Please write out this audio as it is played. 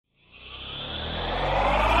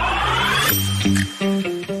If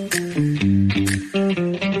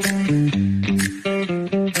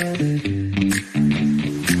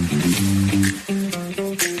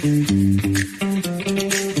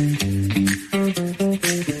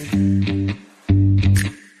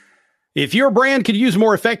your brand could use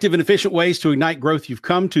more effective and efficient ways to ignite growth, you've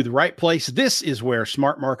come to the right place. This is where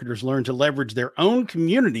smart marketers learn to leverage their own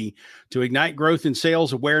community to ignite growth in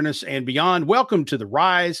sales, awareness, and beyond. Welcome to the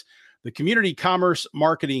Rise, the Community Commerce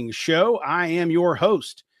Marketing Show. I am your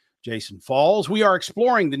host, Jason Falls. We are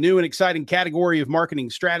exploring the new and exciting category of marketing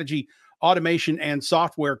strategy, automation, and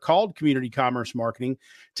software called community commerce marketing.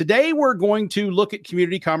 Today, we're going to look at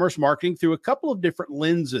community commerce marketing through a couple of different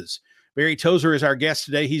lenses. Barry Tozer is our guest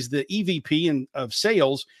today. He's the EVP of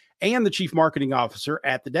Sales and the Chief Marketing Officer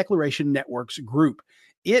at the Declaration Networks Group.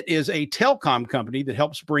 It is a telecom company that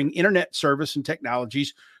helps bring internet service and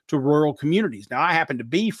technologies to rural communities. Now, I happen to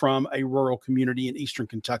be from a rural community in Eastern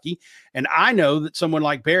Kentucky, and I know that someone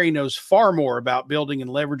like Barry knows far more about building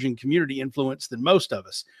and leveraging community influence than most of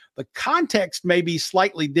us. The context may be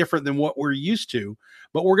slightly different than what we're used to,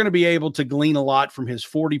 but we're going to be able to glean a lot from his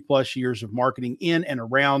 40 plus years of marketing in and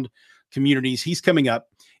around communities. He's coming up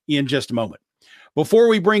in just a moment. Before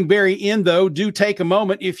we bring Barry in, though, do take a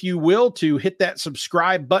moment, if you will, to hit that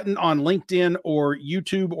subscribe button on LinkedIn or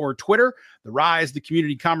YouTube or Twitter. The Rise, the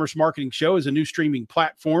Community Commerce Marketing Show, is a new streaming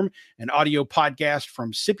platform and audio podcast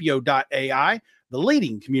from Scipio.ai, the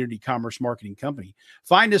leading community commerce marketing company.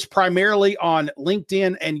 Find us primarily on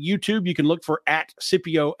LinkedIn and YouTube. You can look for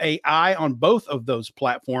 @Scipio.ai on both of those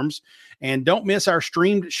platforms. And don't miss our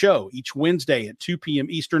streamed show each Wednesday at 2 p.m.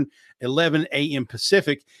 Eastern, 11 a.m.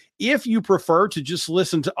 Pacific. If you prefer to just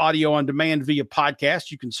listen to audio on demand via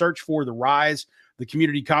podcast, you can search for The Rise, the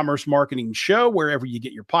Community Commerce Marketing Show, wherever you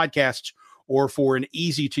get your podcasts, or for an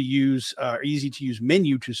easy to use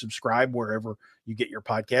menu to subscribe wherever you get your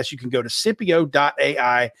podcast. You can go to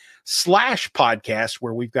Scipio.ai/podcast,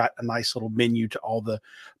 where we've got a nice little menu to all the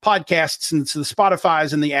podcasts, and so the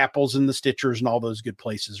Spotify's and the Apples and the Stitchers and all those good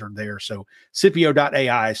places are there. So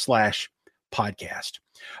Scipio.ai/podcast.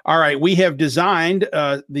 All right. We have designed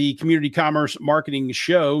the Community Commerce Marketing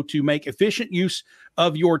Show to make efficient use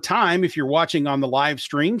of your time if you're watching on the live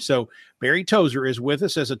stream. So Barry Tozer is with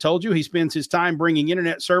us. As I told you, he spends his time bringing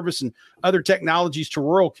internet service and other technologies to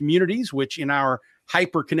rural communities, which in our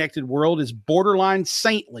hyper-connected world is borderline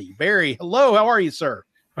saintly. Barry, hello. How are you, sir?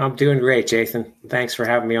 I'm doing great, Jason. Thanks for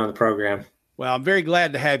having me on the program. Well, I'm very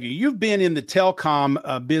glad to have you. You've been in the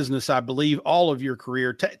telecom business, I believe, all of your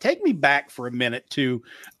career. Take me back for a minute to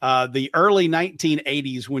the early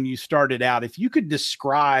 1980s when you started out. If you could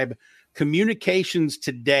describe communications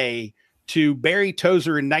today to Barry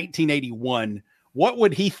Tozer in 1981, what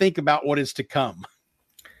would he think about what is to come?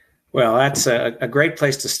 Well, that's a great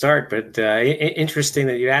place to start, but interesting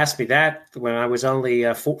that you asked me that when I was only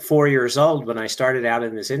 4 years old when I started out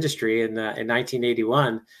in this industry in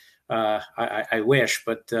 1981. I wish,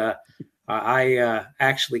 but I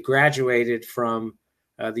actually graduated from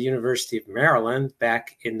the University of Maryland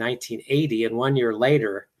back in 1980, and 1 year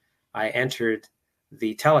later, I entered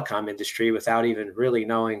the telecom industry without even really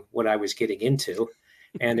knowing what I was getting into.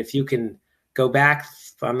 And if you can go back,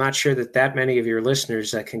 I'm not sure that many of your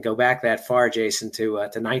listeners can go back that far, Jason, to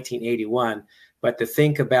 1981, but to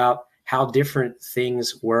think about how different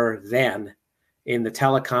things were then in the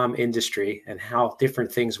telecom industry and how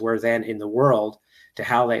different things were then in the world to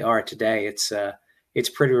how they are today. It's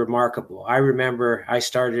pretty remarkable. I remember I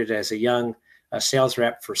started as a young sales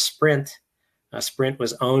rep for Sprint. Sprint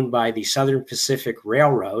was owned by the Southern Pacific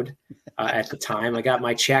Railroad at the time. I got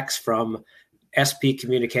my checks from SP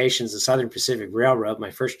Communications, the Southern Pacific Railroad,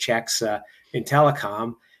 my first checks in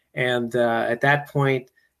telecom. And at that point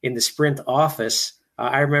in the Sprint office,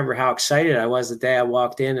 I remember how excited I was the day I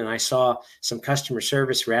walked in and I saw some customer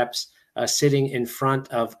service reps sitting in front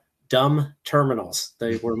of dumb terminals.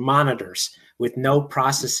 They were monitors with no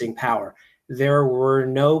processing power. There were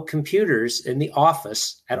no computers in the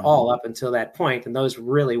office at all up until that point, and those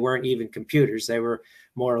really weren't even computers. They were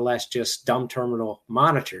more or less just dumb terminal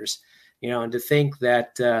monitors. And to think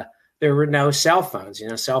that there were no cell phones.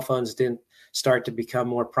 Cell phones didn't start to become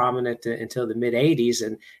more prominent until the mid 80s.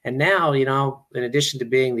 And now, in addition to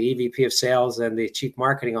being the EVP of sales and the chief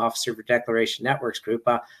marketing officer for Declaration Networks Group,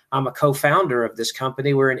 I'm a co-founder of this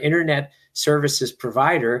company. We're an internet services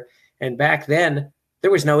provider. And back then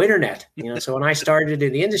there was no internet, so when I started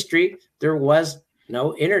in the industry, there was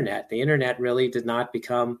no internet. The internet really did not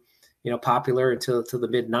become, popular until the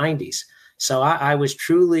mid 90s. So I was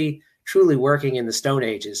truly working in the Stone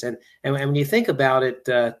Ages. And when you think about it,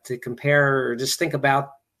 to compare, or just think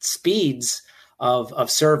about speeds of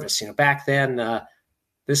service, back then, the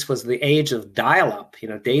this was the age of dial-up.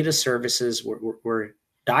 Data services were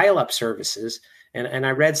dial-up services. And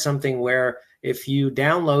I read something where if you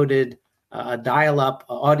downloaded a dial-up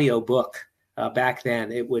audio book back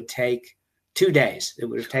then, it would take 2 days. It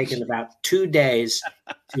would have taken about 2 days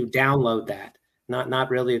to download that. Not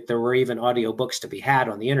really that there were even audio books to be had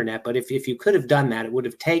on the internet, but if you could have done that, it would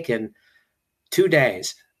have taken 2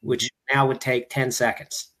 days, which now would take 10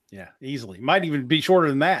 seconds. Yeah, easily. Might even be shorter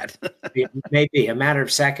than that. It may be a matter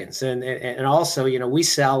of seconds. And also, we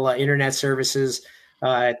sell internet services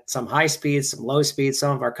at some high speeds, some low speeds.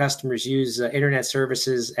 Some of our customers use internet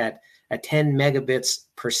services at 10 megabits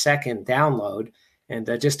per second download. And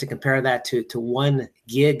just to compare that to 1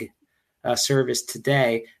 gig service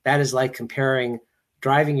today, that is like comparing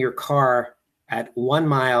driving your car at 1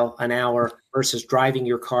 mile an hour versus driving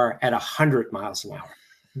your car at 100 miles an hour.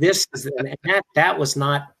 That was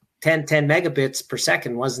not 10 megabits per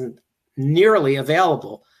second wasn't nearly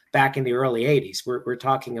available back in the early 80s. We're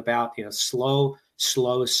talking about, slow,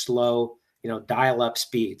 dial-up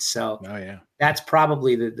speeds. So that's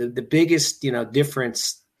probably the biggest,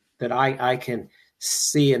 difference that I can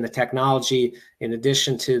see in the technology, in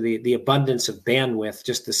addition to the abundance of bandwidth,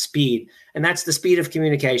 just the speed. And that's the speed of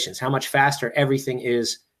communications, how much faster everything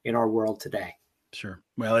is in our world today. Sure.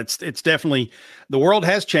 Well, it's definitely, the world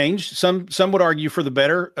has changed. Some would argue for the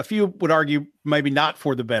better. A few would argue maybe not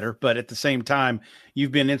for the better, but at the same time,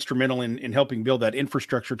 you've been instrumental in helping build that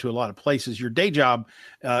infrastructure to a lot of places. Your day job,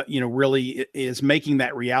 really is making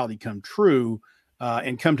that reality come true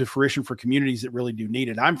and come to fruition for communities that really do need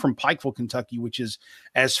it. I'm from Pikeville, Kentucky, which is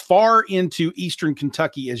as far into Eastern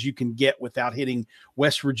Kentucky as you can get without hitting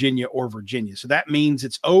West Virginia or Virginia. So that means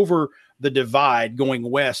it's over the divide going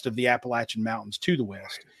west of the Appalachian Mountains to the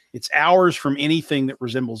west. It's hours from anything that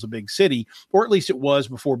resembles a big city, or at least it was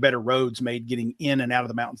before better roads made getting in and out of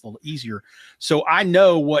the mountains a little easier. So I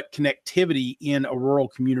know what connectivity in a rural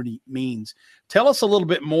community means. Tell us a little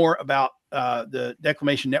bit more about the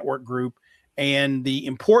Declamation Network Group and the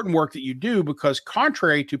important work that you do, because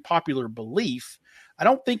contrary to popular belief, I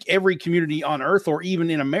don't think every community on earth or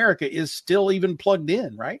even in America is still even plugged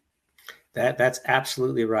in, right? That's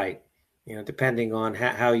absolutely right. Depending on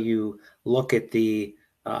how you look at the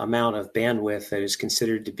amount of bandwidth that is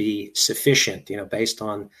considered to be sufficient, based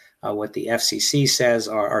on what the FCC says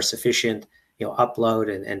are sufficient,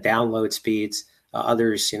 upload and download speeds.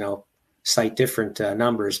 Others, cite different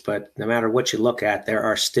numbers, but no matter what you look at, there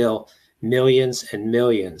are still millions and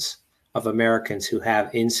millions of Americans who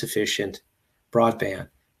have insufficient broadband.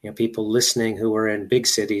 People listening who are in big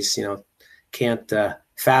cities, can't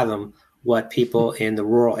fathom what people in the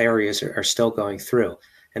rural areas are still going through.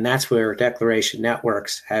 And that's where Declaration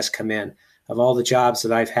Networks has come in. Of all the jobs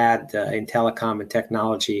that I've had in telecom and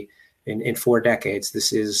technology in 4 decades,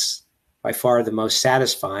 this is by far the most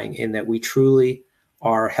satisfying, in that we truly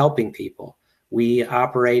are helping people. We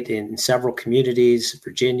operate in several communities,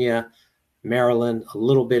 Virginia, Maryland, a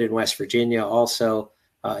little bit in West Virginia, also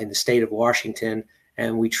in the state of Washington.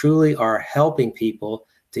 And we truly are helping people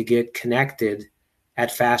to get connected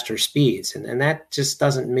at faster speeds. And that just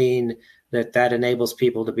doesn't mean that enables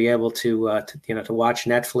people to be able to watch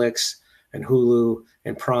Netflix and Hulu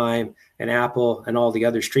and Prime and Apple and all the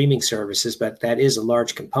other streaming services. But that is a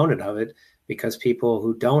large component of it, because people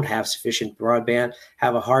who don't have sufficient broadband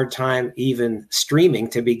have a hard time even streaming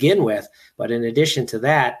to begin with. But in addition to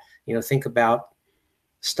that, think about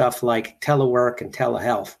stuff like telework and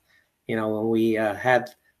telehealth. When we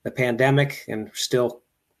had the pandemic, and still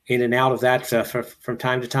in and out of that from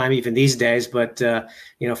time to time, even these days, but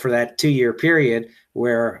for that 2-year period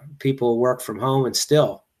where people work from home, and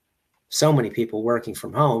still so many people working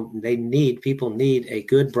from home, people need a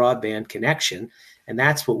good broadband connection. And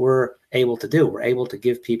that's what we're able to do. We're able to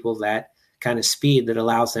give people that kind of speed that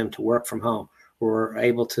allows them to work from home. We're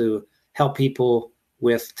able to help people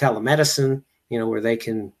with telemedicine, where they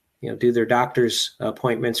can, do their doctor's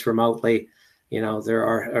appointments remotely. There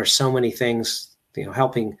are so many things,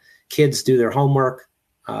 helping kids do their homework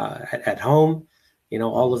at home,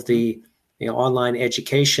 all of the, online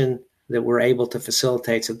education that we're able to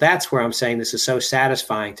facilitate. So that's where I'm saying this is so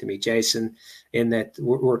satisfying to me, Jason, in that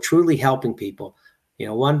we're truly helping people,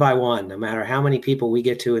 one by one. No matter how many people we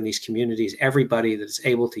get to in these communities, everybody that's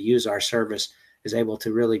able to use our service is able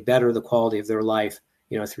to really better the quality of their life,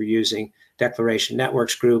 through using Declaration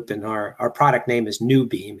Networks Group. And our product name is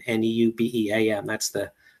Newbeam, Neubeam. That's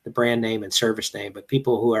the brand name and service name. But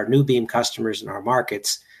people who are Newbeam customers in our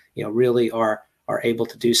markets, really are able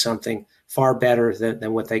to do something far better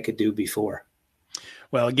than what they could do before.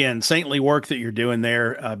 Well, again, saintly work that you're doing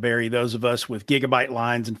there, Barry. Those of us with gigabyte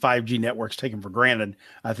lines and 5G networks taken for granted,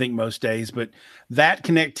 I think most days. But that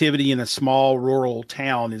connectivity in a small rural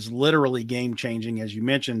town is literally game changing, as you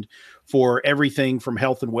mentioned, for everything from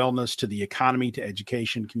health and wellness to the economy to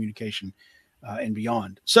education, communication, and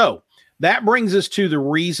beyond. So that brings us to the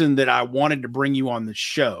reason that I wanted to bring you on the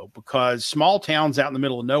show, because small towns out in the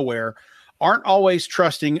middle of nowhere aren't always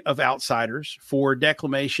trusting of outsiders for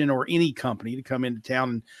Declamation or any company to come into town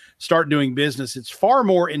and start doing business. It's far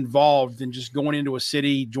more involved than just going into a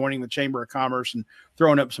city, joining the Chamber of Commerce, and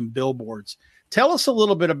throwing up some billboards. Tell us a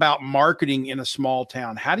little bit about marketing in a small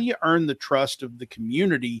town. How do you earn the trust of the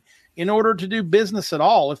community in order to do business at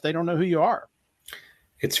all if they don't know who you are?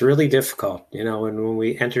 It's really difficult, and when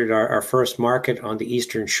we entered our first market on the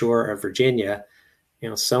eastern shore of Virginia,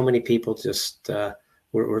 so many people just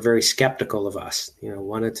were very skeptical of us,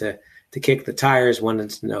 wanted to kick the tires,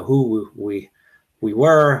 wanted to know who we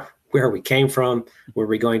were, where we came from, were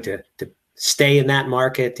we going to stay in that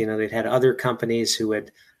market? They'd had other companies who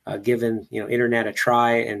had given, internet a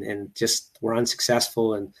try and just were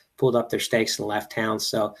unsuccessful and pulled up their stakes and left town.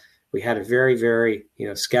 So we had a very, very,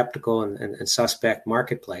 skeptical and suspect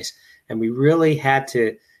marketplace. And we really had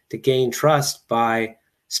to gain trust by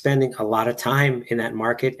spending a lot of time in that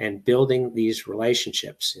market and building these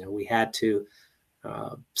relationships. We had to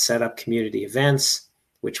set up community events,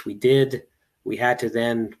 which we did. We had to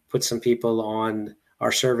then put some people on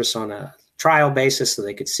our service on a trial basis so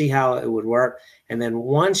they could see how it would work. And then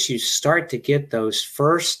once you start to get those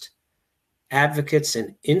first advocates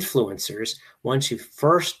and influencers, once you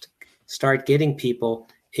first start getting people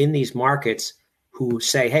in these markets who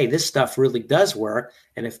say, hey, this stuff really does work.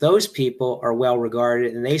 And if those people are well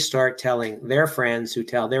regarded and they start telling their friends who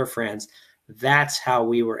tell their friends, that's how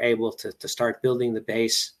we were able to start building the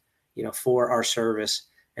base, for our service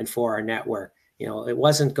and for our network. It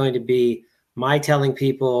wasn't going to be my telling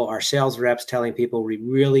people, our sales reps telling people. We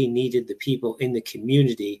really needed the people in the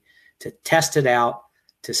community to test it out,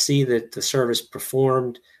 to see that the service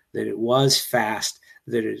performed, that it was fast,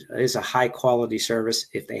 that it is a high quality service.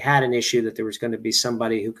 If they had an issue, that there was going to be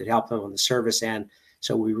somebody who could help them on the service end.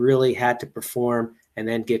 So we really had to perform and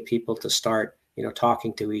then get people to start,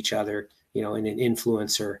 talking to each other, in an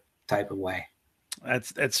influencer type of way.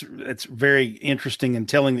 That's very interesting and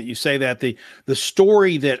telling that you say that. The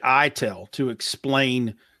story that I tell to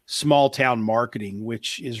explain small town marketing,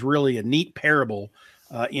 which is really a neat parable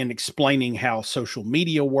in explaining how social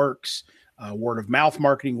media works, word of mouth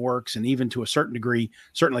marketing works, and even to a certain degree,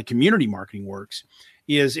 certainly community marketing works,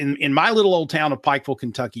 is in my little old town of Pikeville,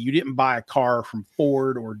 Kentucky. You didn't buy a car from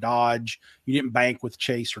Ford or Dodge. You didn't bank with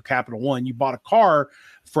Chase or Capital One. You bought a car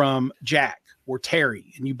from Jack or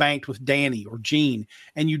Terry, and you banked with Danny or Gene.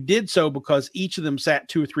 And you did so because each of them sat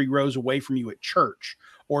 2 or 3 rows away from you at church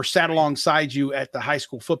or sat alongside you at the high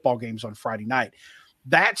school football games on Friday night.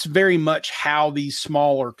 That's very much how these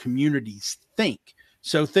smaller communities think.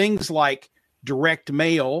 So things like direct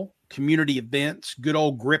mail, community events, good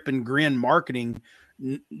old grip and grin marketing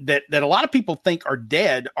that a lot of people think are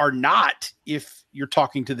dead are not, if you're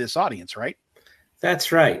talking to this audience, right?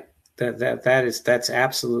 That's right. That's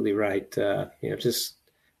absolutely right. Just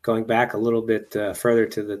going back a little bit further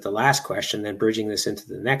to the last question, then bridging this into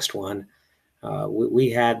the next one, we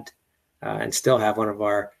had and still have one of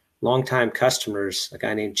our longtime customers, a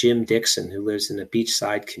guy named Jim Dixon, who lives in a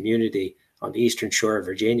beachside community on the eastern shore of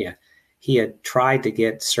Virginia. He had tried to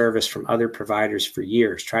get service from other providers for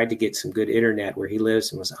years, tried to get some good internet where he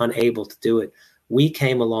lives and was unable to do it. We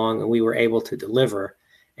came along and we were able to deliver.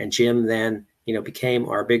 And Jim then, became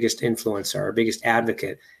our biggest influencer, our biggest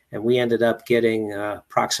advocate. And we ended up getting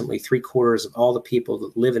approximately 3/4 of all the people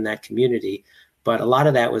that live in that community. But a lot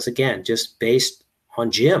of that was, again, just based on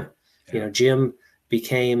Jim. Yeah. Jim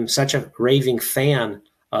became such a raving fan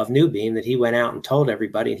of Newbeam that he went out and told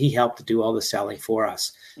everybody, and he helped to do all the selling for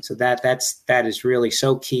us. So that is really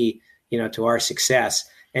so key, to our success.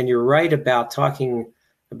 And you're right about talking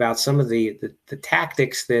about some of the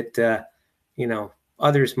tactics that,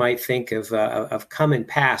 others might think of come and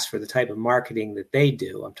pass for the type of marketing that they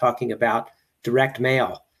do. I'm talking about direct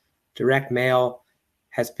mail. Direct mail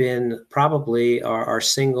has been probably our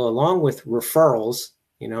single, along with referrals,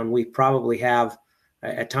 and we probably have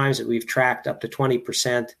at times that we've tracked up to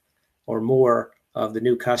 20% or more of the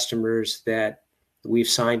new customers that we've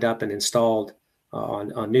signed up and installed on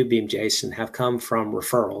Newbeam, Jason, have come from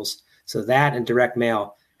referrals. So that and direct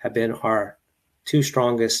mail have been our 2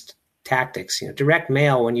 strongest tactics. Direct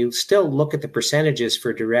mail, when you still look at the percentages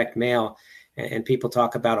for direct mail and people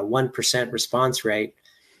talk about a 1% response rate,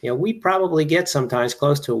 we probably get sometimes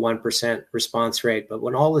close to a 1% response rate. But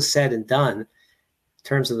when all is said and done, in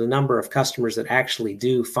terms of the number of customers that actually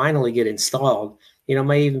do finally get installed,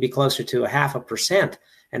 may even be closer to 0.5%.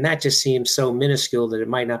 And that just seems so minuscule that it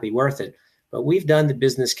might not be worth it. But we've done the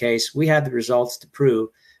business case. We had the results to prove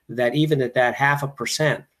that even at that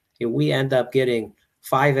 0.5%, we end up getting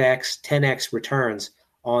 5x, 10x returns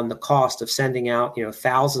on the cost of sending out,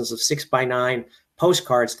 thousands of 6x9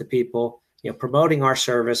 postcards to people, promoting our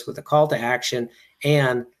service with a call to action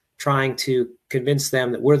and trying to convince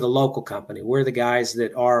them that we're the local company. We're the guys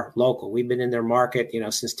that are local. We've been in their market,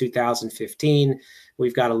 since 2015.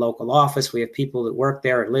 We've got a local office. We have people that work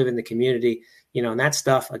there and live in the community, and that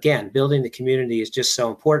stuff, again, building the community is just so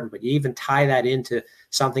important. But you even tie that into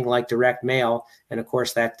something like direct mail. And of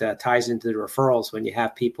course, that ties into the referrals when you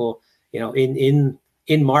have people, in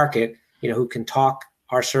market, who can talk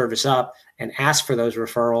our service up and ask for those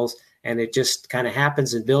referrals. And it just kind of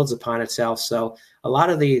happens and builds upon itself. So a lot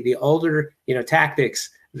of the older, tactics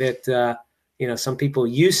that, some people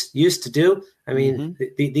used to do, I mean,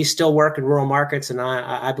 these still work in rural markets, and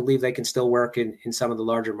I believe they can still work in some of the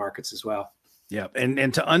larger markets as well. Yeah.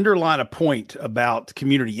 And to underline a point about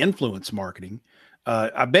community influence marketing,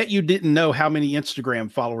 I bet you didn't know how many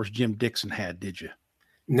Instagram followers Jim Dixon had, did you?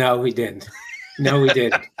 No, we didn't. No, we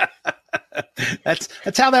didn't.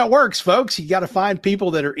 That's how that works, folks. You got to find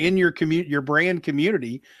people that are in your your brand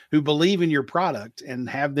community who believe in your product and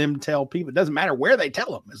have them tell people. It doesn't matter where they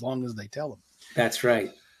tell them, as long as they tell them. That's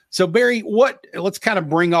right. So Barry, let's kind of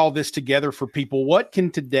bring all this together for people. What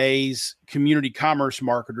can today's community commerce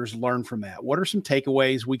marketers learn from that? What are some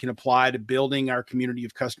takeaways we can apply to building our community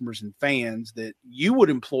of customers and fans that you would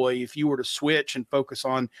employ if you were to switch and focus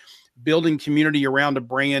on building community around a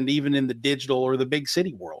brand, even in the digital or the big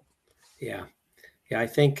city world? Yeah. I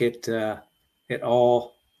think it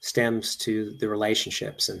all stems to the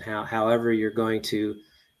relationships and however you're going to,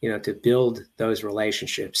 to build those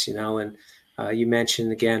relationships, and you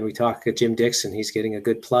mentioned, again, we talked to Jim Dixon. He's getting a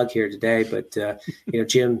good plug here today, but,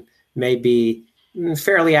 Jim may be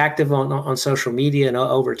fairly active on social media, and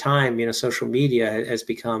over time, social media has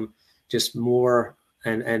become just more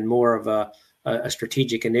and more of a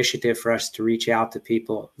strategic initiative for us to reach out to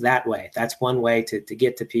people that way. That's one way to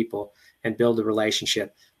get to people and build a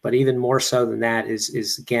relationship. But even more so than that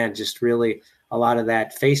is again, just really a lot of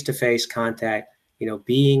that face-to-face contact,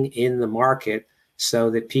 being in the market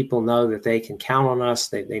so that people know that they can count on us.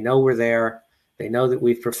 They know we're there. They know that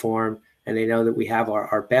we've performed, and they know that we have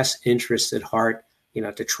our best interests at heart,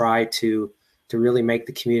 to try to really make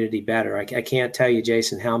the community better. I can't tell you,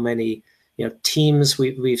 Jason, how many, teams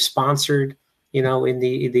we've sponsored, in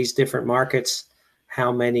these different markets,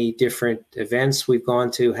 how many different events we've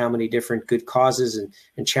gone to, how many different good causes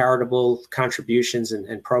and charitable contributions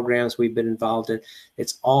and programs we've been involved in.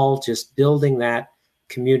 It's all just building that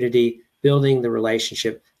community, building the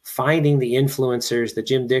relationship, finding the influencers, the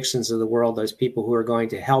Jim Dixons of the world, those people who are going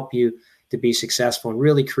to help you to be successful, and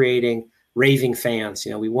really creating raving fans.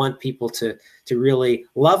 We want people to really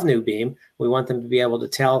love Newbeam. We want them to be able to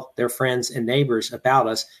tell their friends and neighbors about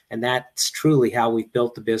us. And that's truly how we've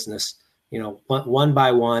built the business, one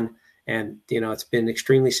by one. And, it's been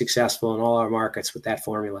extremely successful in all our markets with that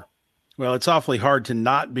formula. Well, it's awfully hard to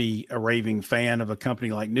not be a raving fan of a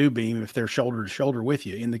company like Newbeam if they're shoulder to shoulder with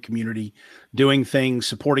you in the community, doing things,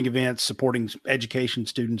 supporting events, supporting education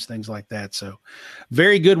students, things like that. So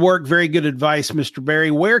very good work. Very good advice, Mr.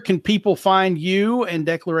 Barry. Where can people find you and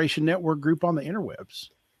Declaration Network Group on the interwebs?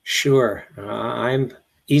 Sure. I'm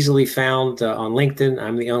easily found on LinkedIn.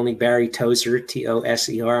 I'm the only Barry Tozer,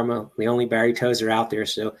 Toser. I'm the only Barry Tozer out there.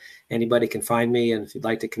 So anybody can find me. And if you'd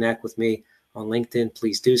like to connect with me on LinkedIn,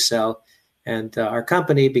 please do so. And our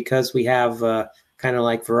company, because we have kind of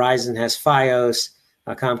like Verizon has Fios,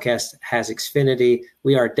 Comcast has Xfinity,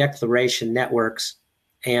 we are Declaration Networks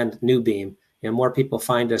and Newbeam. More people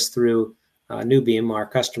find us through Newbeam, our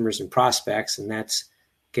customers and prospects, and that's,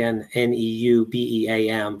 again,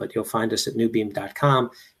 Neubeam, but you'll find us at newbeam.com.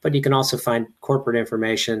 But you can also find corporate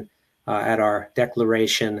information at our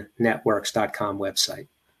declarationnetworks.com website.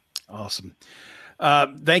 Awesome.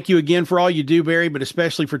 Thank you again for all you do, Barry, but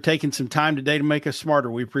especially for taking some time today to make us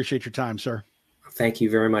smarter. We appreciate your time, sir. Thank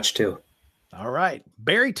you very much, too. All right.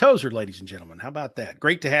 Barry Tozer, ladies and gentlemen. How about that?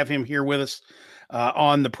 Great to have him here with us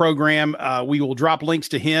on the program. We will drop links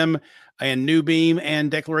to him and Newbeam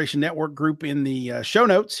and Declaration Network Group in the show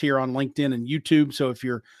notes here on LinkedIn and YouTube. So if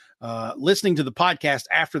you're listening to the podcast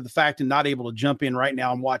after the fact and not able to jump in right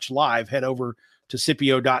now and watch live, head over to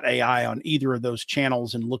Scipio.ai on either of those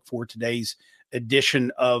channels and look for today's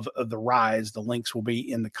edition of The Rise. The links will be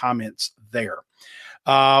in the comments there.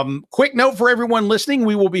 Quick note for everyone listening,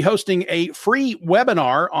 we will be hosting a free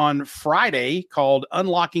webinar on Friday called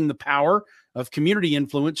Unlocking the Power of community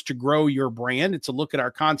influence to grow your brand. It's a look at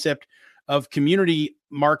our concept of community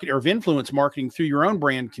market or of influence marketing through your own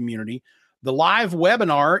brand community. The live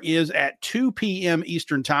webinar is at 2 p.m.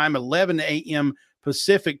 Eastern Time, 11 a.m.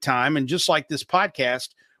 Pacific Time. And just like this podcast,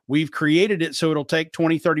 we've created it so it'll take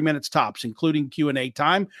 20, 30 minutes tops, including Q&A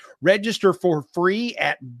time. Register for free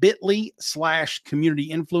at bit.ly/community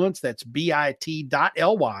influence. That's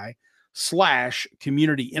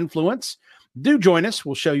bit.ly/community influence. Do join us.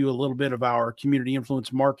 We'll show you a little bit of our community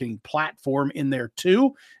influence marketing platform in there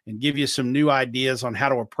too, and give you some new ideas on how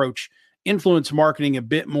to approach influence marketing a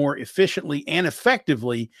bit more efficiently and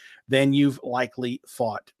effectively than you've likely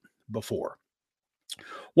thought before.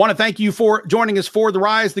 Want to thank you for joining us for The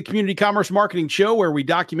Rise, the Community Commerce Marketing Show, where we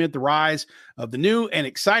document the rise of the new and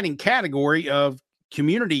exciting category of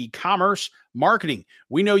community commerce marketing.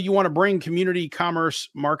 We know you want to bring community commerce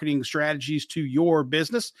marketing strategies to your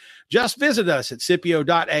business. Just visit us at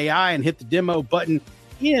Scipio.ai and hit the demo button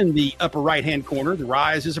in the upper right-hand corner. The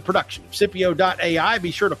Rise is a production of Scipio.ai.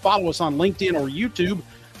 Be sure to follow us on LinkedIn or YouTube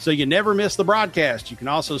so you never miss the broadcast. You can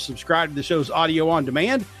also subscribe to the show's audio on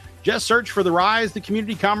demand. Just search for The Rise, the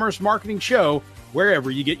Community Commerce Marketing Show,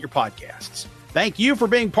 wherever you get your podcasts. Thank you for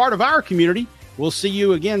being part of our community. We'll see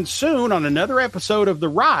you again soon on another episode of The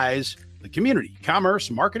Rise, the Community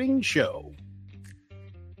Commerce Marketing Show.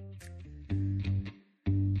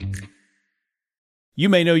 You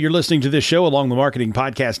may know you're listening to this show along the Marketing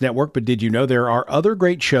Podcast Network, but did you know there are other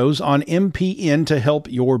great shows on MPN to help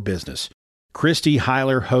your business? Christy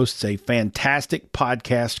Heiler hosts a fantastic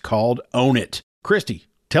podcast called Own It. Christy,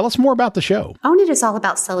 tell us more about the show. Own It is all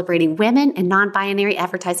about celebrating women and non-binary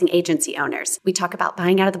advertising agency owners. We talk about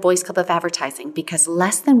buying out of the Boys Club of Advertising because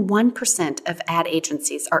less than 1% of ad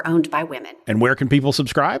agencies are owned by women. And where can people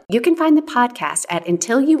subscribe? You can find the podcast at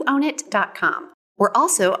untilyouownit.com. We're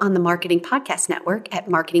also on the Marketing Podcast Network at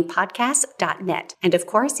marketingpodcast.net. And of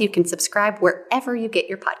course, you can subscribe wherever you get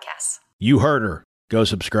your podcasts. You heard her. Go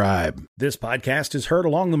subscribe. This podcast is heard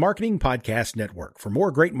along the Marketing Podcast Network. For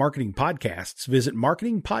more great marketing podcasts, visit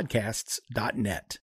marketingpodcasts.net.